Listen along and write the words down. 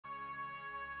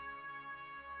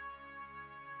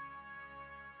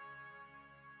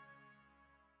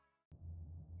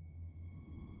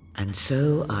And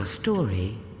so our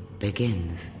story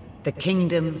begins. The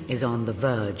kingdom is on the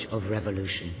verge of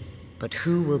revolution. But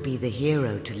who will be the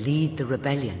hero to lead the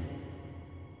rebellion?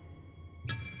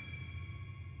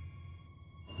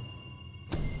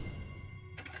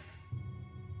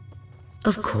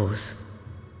 Of course,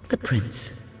 the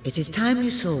prince. It is time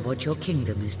you saw what your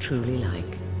kingdom is truly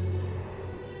like.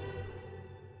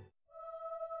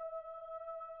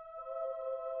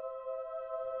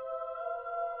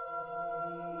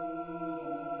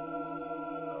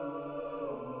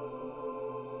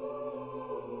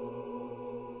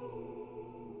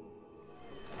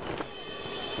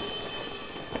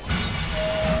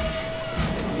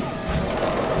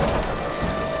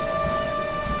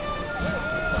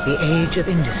 The age of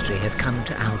industry has come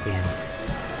to Albion.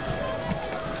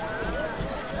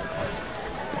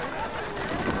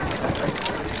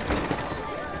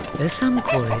 Though some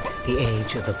call it the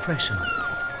age of oppression.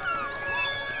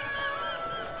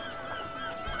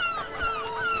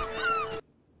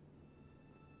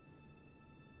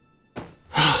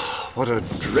 What a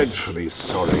dreadfully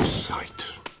sorry sight.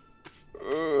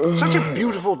 Such a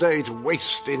beautiful day to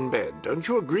waste in bed, don't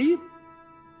you agree?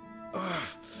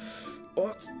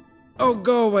 What? Oh,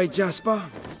 go away, Jasper.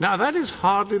 Now that is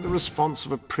hardly the response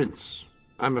of a prince.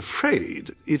 I'm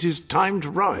afraid it is time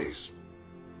to rise.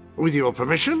 With your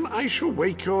permission, I shall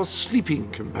wake your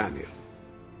sleeping companion.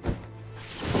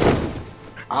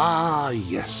 Ah,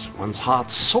 yes, one's heart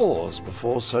soars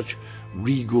before such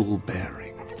regal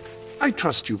bearing. I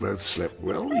trust you both slept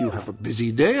well. You have a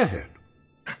busy day ahead.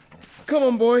 Come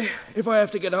on, boy. If I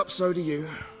have to get up, so do you.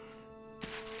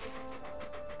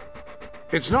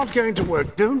 It's not going to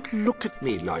work. Don't look at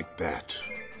me like that.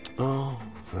 Oh,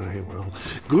 very well.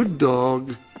 Good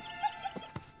dog.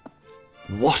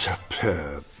 What a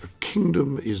pair. The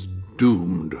kingdom is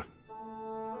doomed.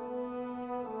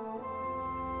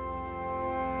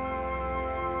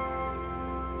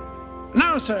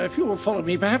 Now, sir, if you will follow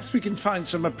me, perhaps we can find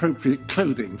some appropriate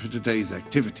clothing for today's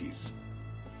activities.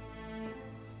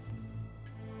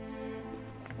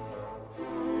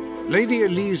 Lady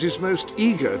Elise is most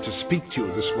eager to speak to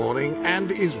you this morning and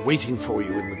is waiting for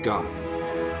you in the garden.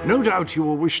 No doubt you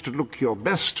will wish to look your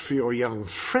best for your young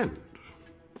friend.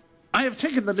 I have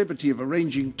taken the liberty of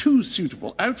arranging 2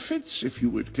 suitable outfits, if you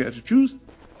would care to choose.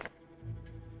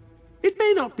 It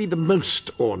may not be the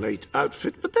most ornate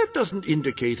outfit, but that doesn't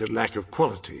indicate a lack of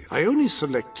quality. I only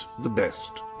select the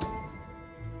best.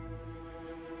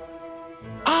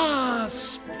 Ah,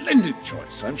 splendid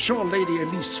choice. I'm sure Lady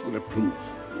Elise will approve.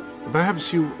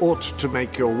 Perhaps you ought to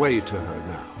make your way to her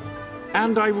now.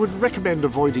 And I would recommend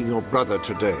avoiding your brother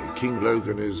today. King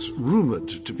Logan is rumored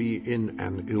to be in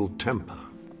an ill temper.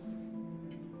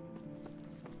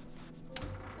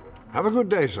 Have a good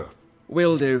day, sir.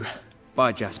 Will do.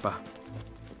 Bye, Jasper.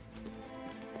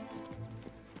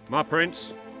 My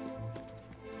prince.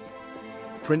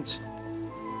 Prince.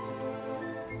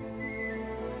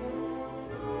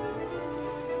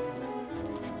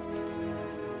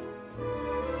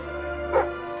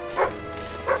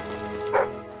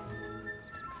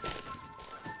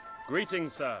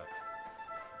 Greetings, sir.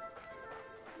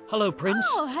 Hello, Prince.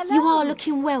 Oh, hello. You are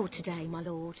looking well today, my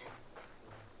lord.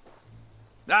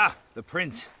 Ah, the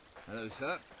Prince. Hello,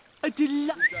 sir. A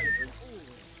delight.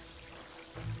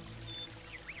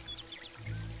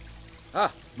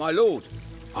 Ah, my lord.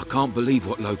 I can't believe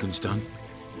what Logan's done.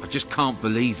 I just can't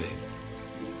believe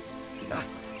it.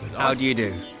 How do you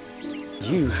do?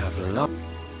 You have love.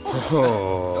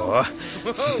 Oh.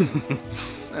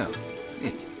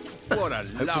 Well, what a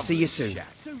Hope to see you soon.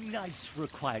 chap. So nice for a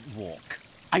quiet walk.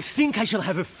 I think I shall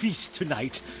have a feast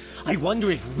tonight. I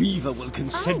wonder if Weaver will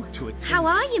consent to it. How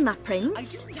are you, my I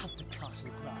prince? do love the castle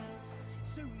grounds.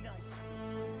 So nice.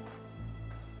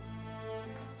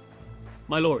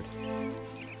 My lord.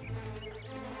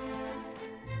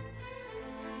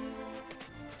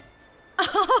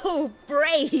 Oh,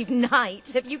 brave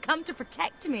knight. Have you come to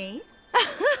protect me?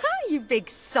 You big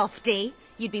softy.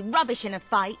 You'd be rubbish in a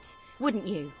fight, wouldn't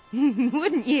you?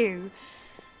 Wouldn't you?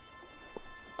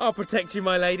 I'll protect you,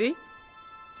 my lady.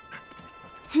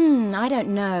 I don't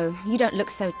know. You don't look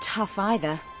so tough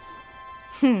either.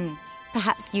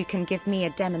 Perhaps you can give me a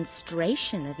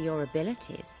demonstration of your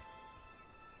abilities.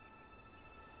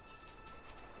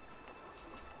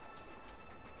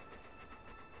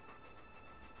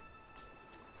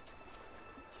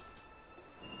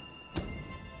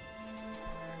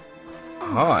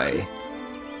 Hi.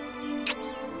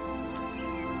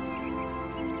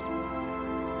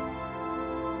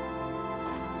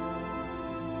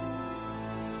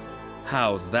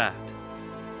 How's that?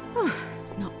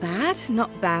 Not bad,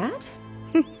 not bad.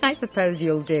 I suppose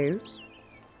you'll do.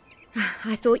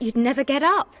 I thought you'd never get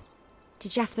up.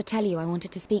 Did Jasper tell you I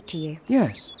wanted to speak to you?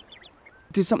 Yes.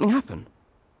 Did something happen?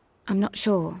 I'm not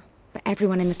sure, but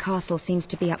everyone in the castle seems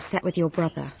to be upset with your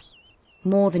brother.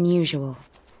 More than usual.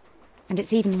 And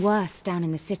it's even worse down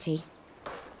in the city.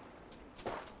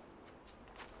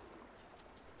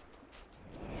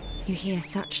 You hear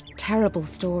such terrible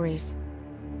stories.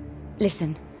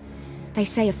 Listen, they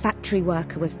say a factory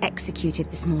worker was executed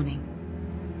this morning.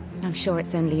 I'm sure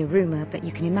it's only a rumor, but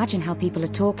you can imagine how people are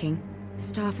talking. The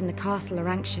staff in the castle are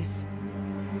anxious.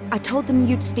 I told them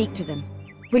you'd speak to them.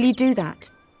 Will you do that?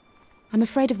 I'm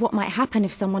afraid of what might happen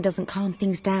if someone doesn't calm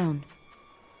things down.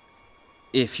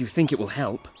 If you think it will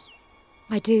help.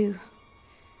 I do.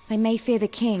 They may fear the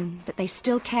king, but they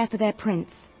still care for their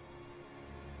prince.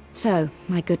 So,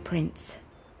 my good prince,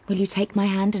 will you take my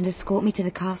hand and escort me to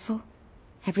the castle?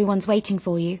 Everyone's waiting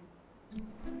for you.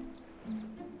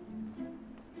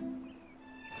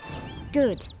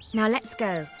 Good. Now let's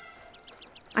go.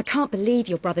 I can't believe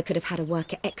your brother could have had a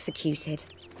worker executed.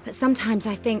 But sometimes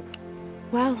I think,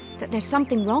 well, that there's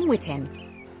something wrong with him.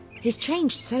 He's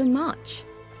changed so much.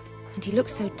 And he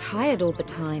looks so tired all the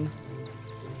time.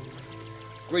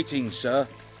 Greetings, sir.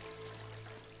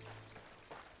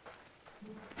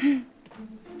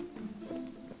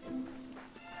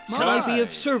 Shall I be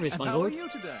of service, my lord?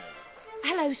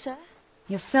 Hello, sir.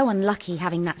 You're so unlucky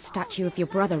having that statue of your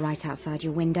brother right outside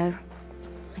your window.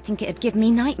 I think it'd give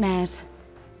me nightmares.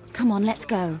 Come on, let's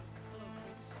go.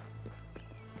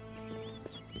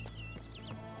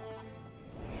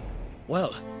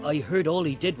 Well, I heard all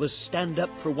he did was stand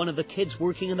up for one of the kids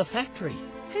working in the factory.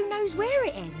 Who knows where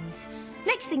it ends?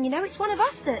 Next thing you know, it's one of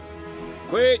us that's...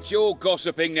 Quit your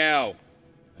gossiping now,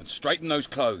 and straighten those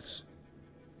clothes.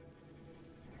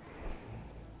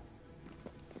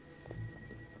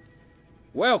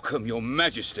 Welcome, Your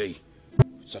Majesty.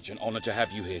 Such an honour to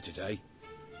have you here today.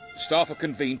 The staff are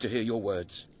convened to hear your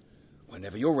words.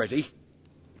 Whenever you're ready.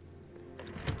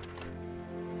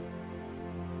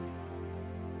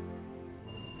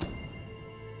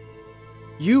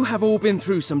 You have all been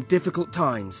through some difficult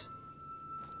times.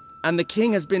 And the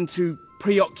king has been too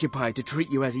preoccupied to treat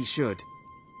you as he should.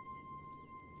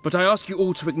 But I ask you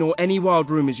all to ignore any wild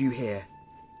rumours you hear.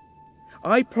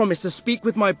 I promise to speak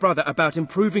with my brother about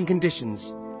improving conditions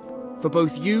for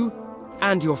both you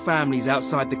and your families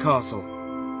outside the castle.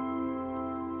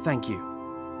 Thank you.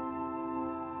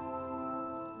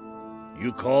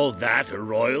 You call that a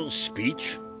royal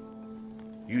speech?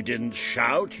 You didn't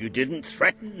shout, you didn't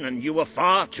threaten, and you were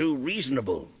far too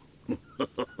reasonable.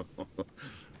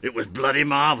 It was bloody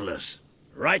marvelous.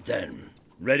 Right then,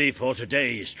 ready for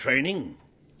today's training?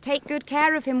 Take good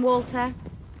care of him, Walter.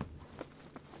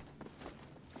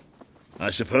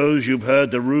 I suppose you've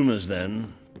heard the rumors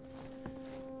then?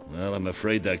 Well, I'm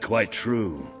afraid they're quite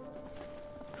true.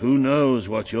 Who knows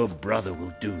what your brother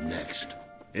will do next?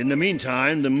 In the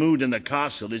meantime, the mood in the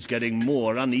castle is getting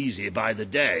more uneasy by the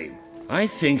day. I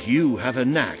think you have a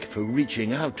knack for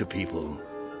reaching out to people.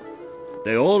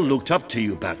 They all looked up to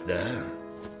you back there.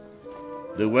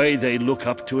 The way they look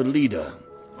up to a leader.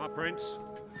 My prince.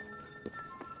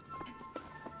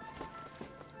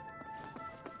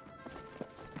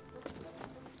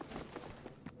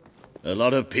 A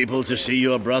lot of people to see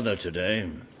your brother today.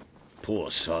 Poor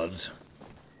sods.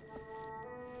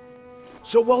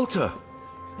 Sir Walter,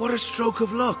 what a stroke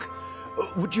of luck.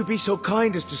 Would you be so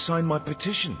kind as to sign my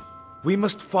petition? We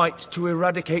must fight to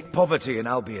eradicate poverty in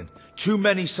Albion. Too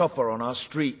many suffer on our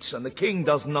streets, and the king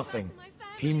does nothing.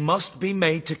 He must be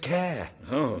made to care.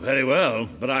 Oh, very well,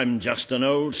 but I'm just an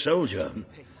old soldier.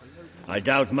 I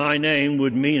doubt my name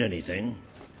would mean anything.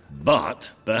 But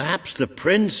perhaps the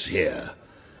prince here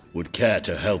would care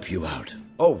to help you out.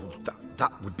 Oh,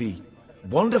 that would be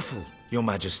wonderful, Your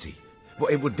Majesty. Well,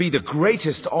 it would be the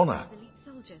greatest honor. Elite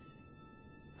soldiers.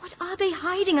 What are they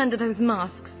hiding under those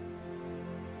masks?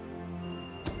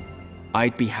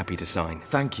 I'd be happy to sign.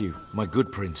 Thank you, my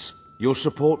good prince. Your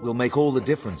support will make all the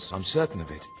difference, I'm certain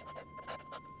of it.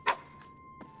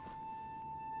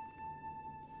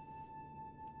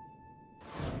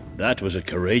 That was a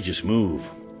courageous move.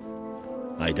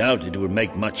 I doubt it would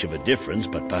make much of a difference,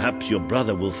 but perhaps your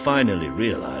brother will finally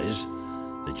realize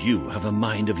that you have a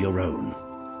mind of your own.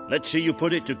 Let's see you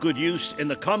put it to good use in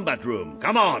the combat room.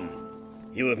 Come on!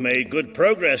 You have made good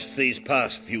progress these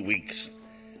past few weeks.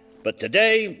 But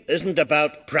today isn't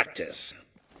about practice.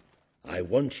 I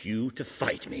want you to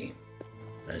fight me,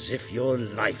 as if your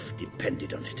life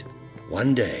depended on it.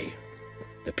 One day,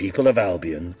 the people of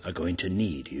Albion are going to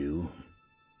need you.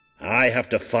 I have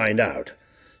to find out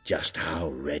just how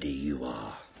ready you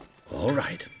are. All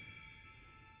right.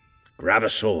 Grab a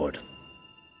sword.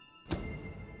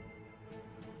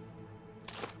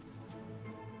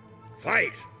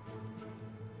 Fight!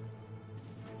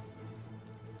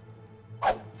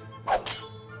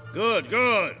 Good,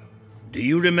 good. Do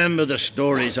you remember the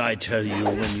stories I tell you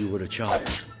when you were a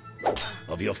child?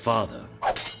 Of your father,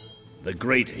 the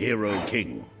great hero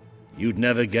king? You'd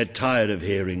never get tired of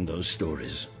hearing those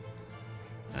stories.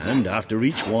 And after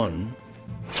each one,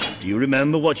 do you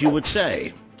remember what you would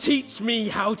say? Teach me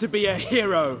how to be a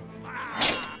hero!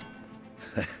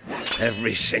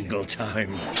 Every single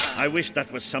time. I wish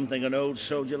that was something an old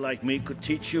soldier like me could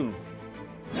teach you.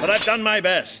 But I've done my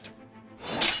best.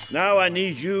 Now I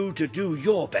need you to do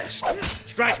your best.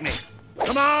 Strike me.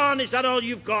 Come on, is that all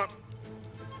you've got?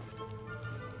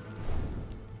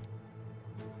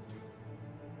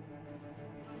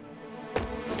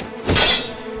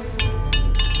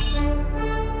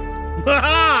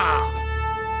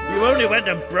 Ha-ha! You only went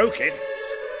and broke it.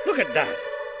 Look at that.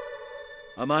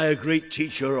 Am I a great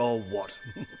teacher or what?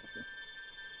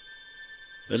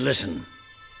 But listen,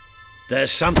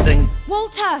 there's something...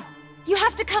 Walter! You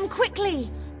have to come quickly!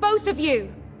 Both of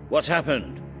you! What's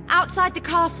happened? Outside the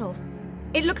castle.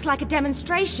 It looks like a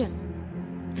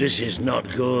demonstration. This is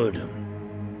not good.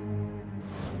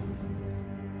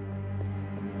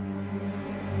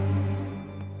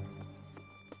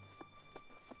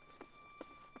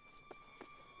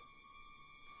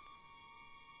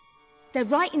 They're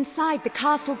right inside the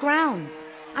castle grounds.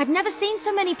 I've never seen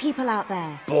so many people out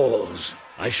there. Balls.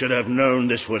 I should have known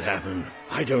this would happen.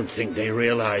 I don't think they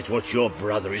realize what your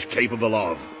brother is capable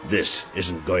of. This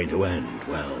isn't going to end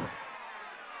well.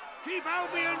 Keep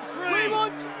Albion free! We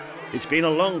want justice! It's been a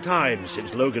long time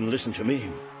since Logan listened to me,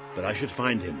 but I should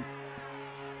find him.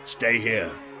 Stay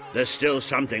here. There's still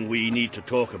something we need to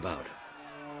talk about.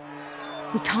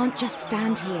 We can't just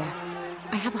stand here.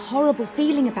 I have a horrible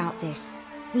feeling about this.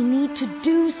 We need to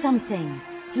do something.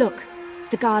 Look,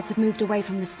 the guards have moved away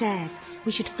from the stairs.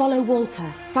 We should follow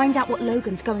Walter, find out what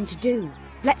Logan's going to do.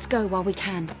 Let's go while we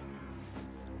can.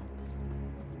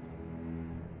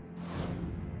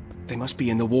 They must be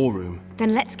in the war room.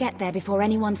 Then let's get there before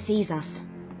anyone sees us.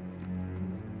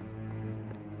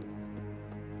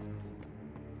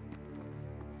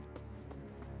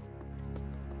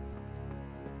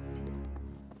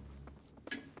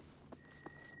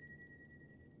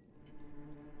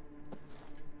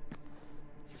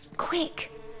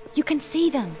 Quick! You can see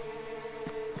them!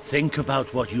 Think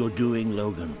about what you're doing,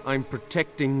 Logan. I'm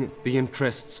protecting the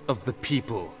interests of the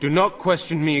people. Do not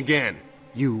question me again.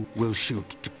 You will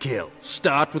shoot to kill.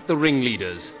 Start with the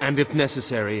ringleaders, and if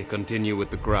necessary, continue with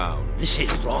the crowd. This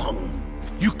is wrong.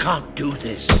 You can't do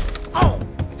this. Oh!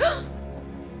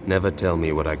 Never tell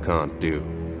me what I can't do.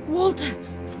 Walter!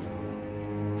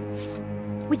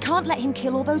 We can't let him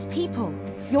kill all those people.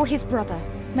 You're his brother.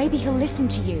 Maybe he'll listen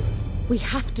to you. We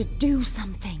have to do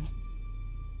something.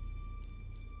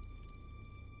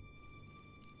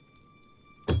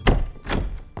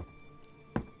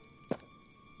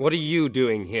 What are you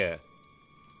doing here?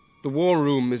 The war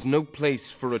room is no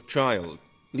place for a child.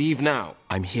 Leave now.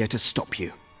 I'm here to stop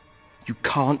you. You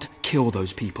can't kill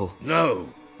those people. No,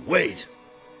 wait.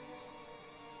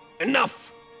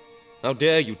 Enough! How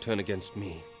dare you turn against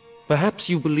me? Perhaps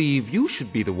you believe you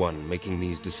should be the one making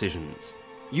these decisions.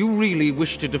 You really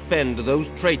wish to defend those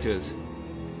traitors?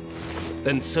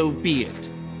 Then so be it.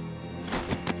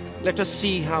 Let us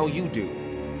see how you do.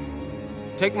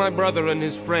 Take my brother and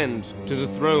his friend to the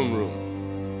throne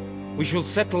room. We shall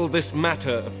settle this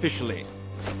matter officially.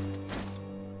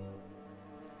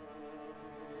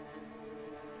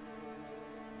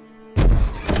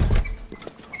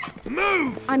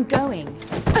 Move! I'm going.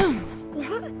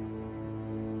 What?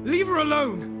 Leave her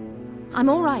alone! I'm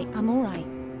all right, I'm all right.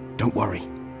 Don't worry.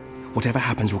 Whatever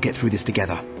happens, we'll get through this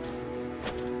together.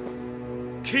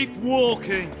 Keep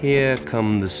walking! Here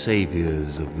come the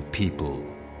saviors of the people.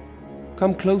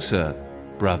 Come closer,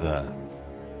 brother.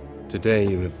 Today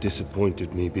you have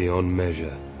disappointed me beyond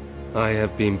measure. I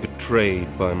have been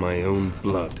betrayed by my own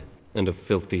blood and a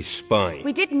filthy spy.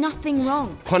 We did nothing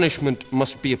wrong. Punishment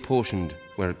must be apportioned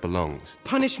where it belongs.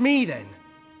 Punish me, then.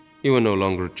 You are no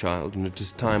longer a child, and it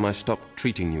is time I stopped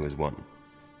treating you as one.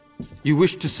 You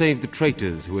wished to save the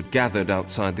traitors who had gathered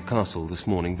outside the castle this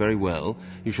morning. Very well.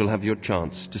 You shall have your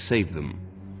chance to save them.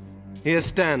 Here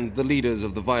stand the leaders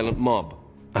of the violent mob.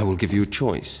 I will give you a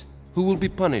choice. Who will be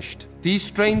punished? These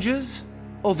strangers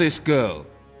or this girl?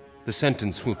 The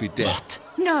sentence will be death.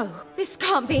 What? No, this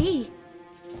can't be.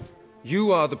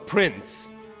 You are the prince.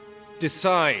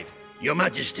 Decide. Your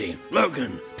Majesty,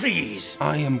 Logan, please.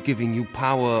 I am giving you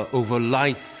power over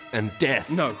life and death.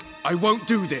 No, I won't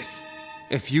do this.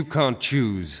 If you can't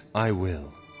choose, I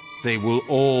will. They will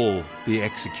all be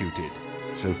executed.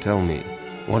 So tell me,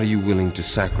 What are you willing to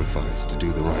sacrifice to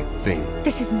do the right thing?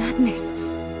 This is madness.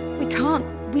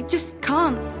 We just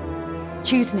can't.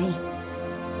 Choose me.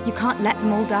 You can't let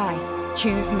them all die.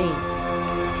 Choose me.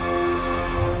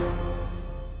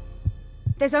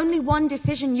 There's only one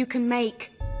decision you can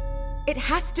make. It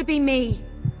has to be me.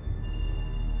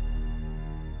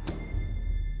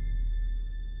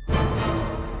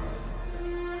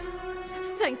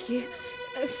 Thank you.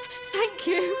 Thank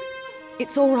you.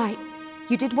 It's all right.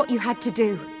 You did what you had to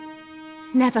do.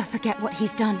 Never forget what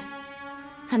he's done.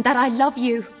 And that I love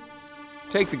you.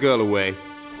 Take the girl away.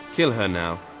 Kill her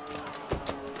now.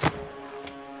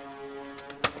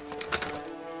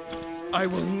 I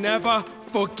will never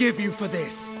forgive you for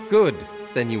this. Good.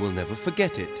 Then you will never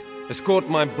forget it. Escort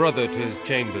my brother to his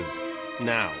chambers.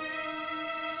 Now.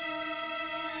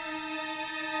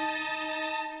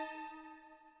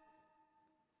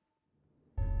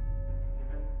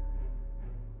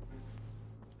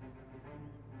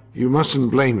 You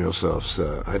mustn't blame yourself,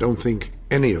 sir. I don't think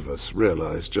any of us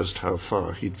realized just how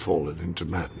far he'd fallen into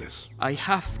madness. I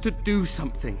have to do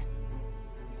something.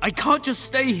 I can't just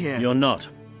stay here. You're not.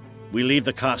 We leave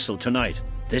the castle tonight.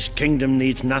 This kingdom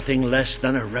needs nothing less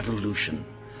than a revolution.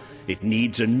 It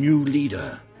needs a new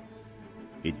leader.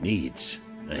 It needs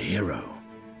a hero.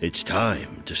 It's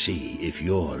time to see if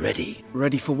you're ready.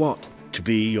 Ready for what? To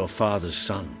be your father's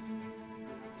son.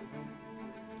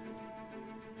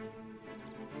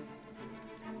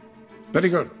 Very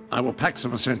good. I will pack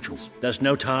some essentials. There's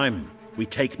no time. We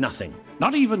take nothing.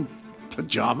 Not even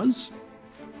pajamas?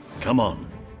 Come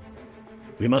on.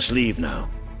 We must leave now.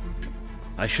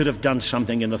 I should have done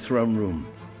something in the throne room.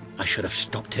 I should have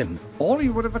stopped him. All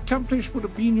you would have accomplished would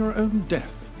have been your own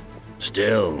death.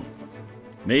 Still,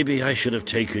 maybe I should have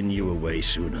taken you away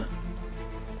sooner.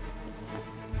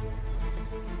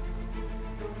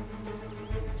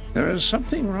 There is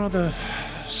something rather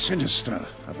sinister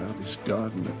about this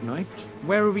garden at night.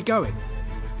 Where are we going?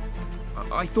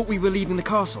 I thought we were leaving the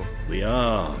castle. We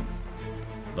are.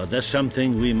 But there's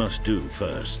something we must do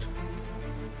first.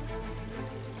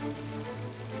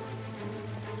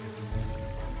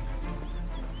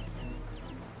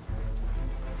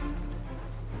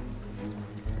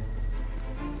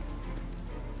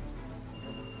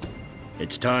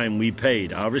 It's time we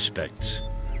paid our respects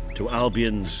to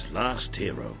Albion's last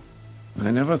hero. I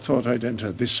never thought I'd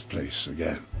enter this place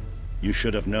again. You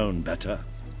should have known better.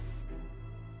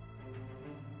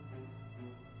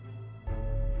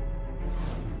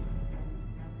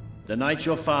 The night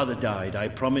your father died, I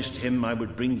promised him I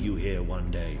would bring you here one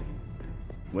day.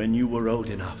 When you were old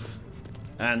enough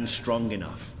and strong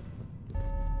enough.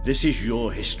 This is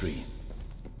your history.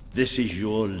 This is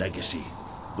your legacy.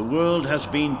 The world has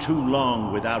been too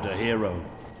long without a hero,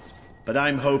 but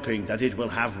I'm hoping that it will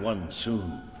have one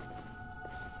soon.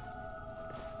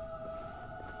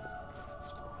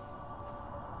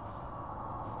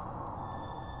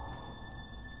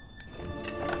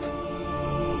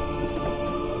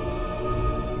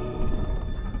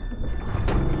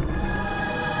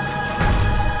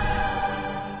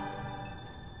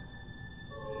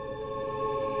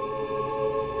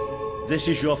 This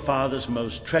is your father's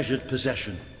most treasured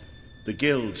possession, the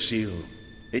Guild Seal.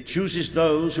 It chooses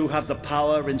those who have the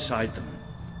power inside them,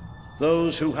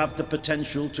 those who have the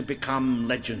potential to become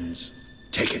legends.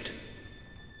 Take it.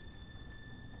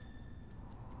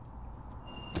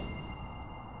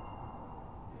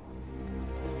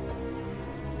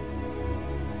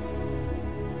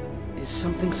 Is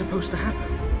something supposed to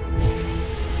happen?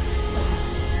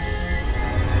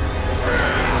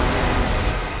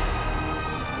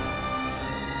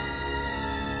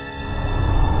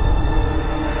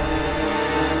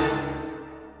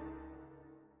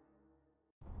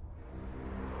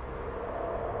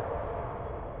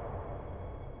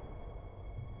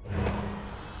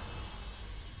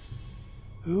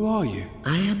 Who are you?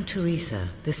 I am Teresa,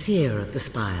 the seer of the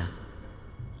spire.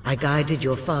 I guided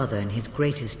your father in his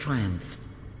greatest triumph.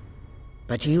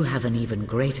 But you have an even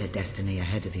greater destiny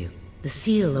ahead of you. The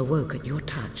seal awoke at your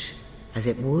touch, as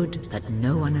it would at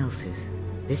no one else's.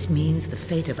 This means the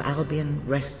fate of Albion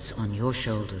rests on your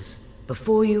shoulders.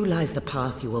 Before you lies the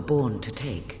path you were born to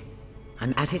take,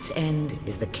 and at its end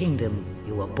is the kingdom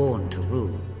you were born to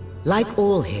rule. Like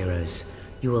all heroes,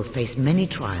 you will face many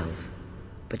trials,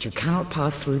 but you cannot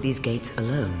pass through these gates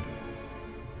alone.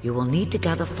 You will need to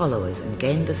gather followers and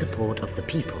gain the support of the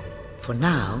people. For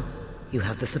now, you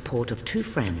have the support of two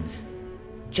friends,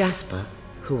 Jasper,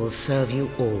 who will serve you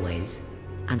always,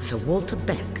 and Sir Walter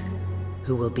Beck,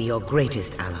 who will be your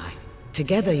greatest ally.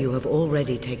 Together you have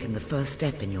already taken the first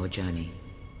step in your journey.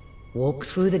 Walk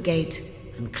through the gate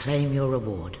and claim your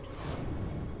reward.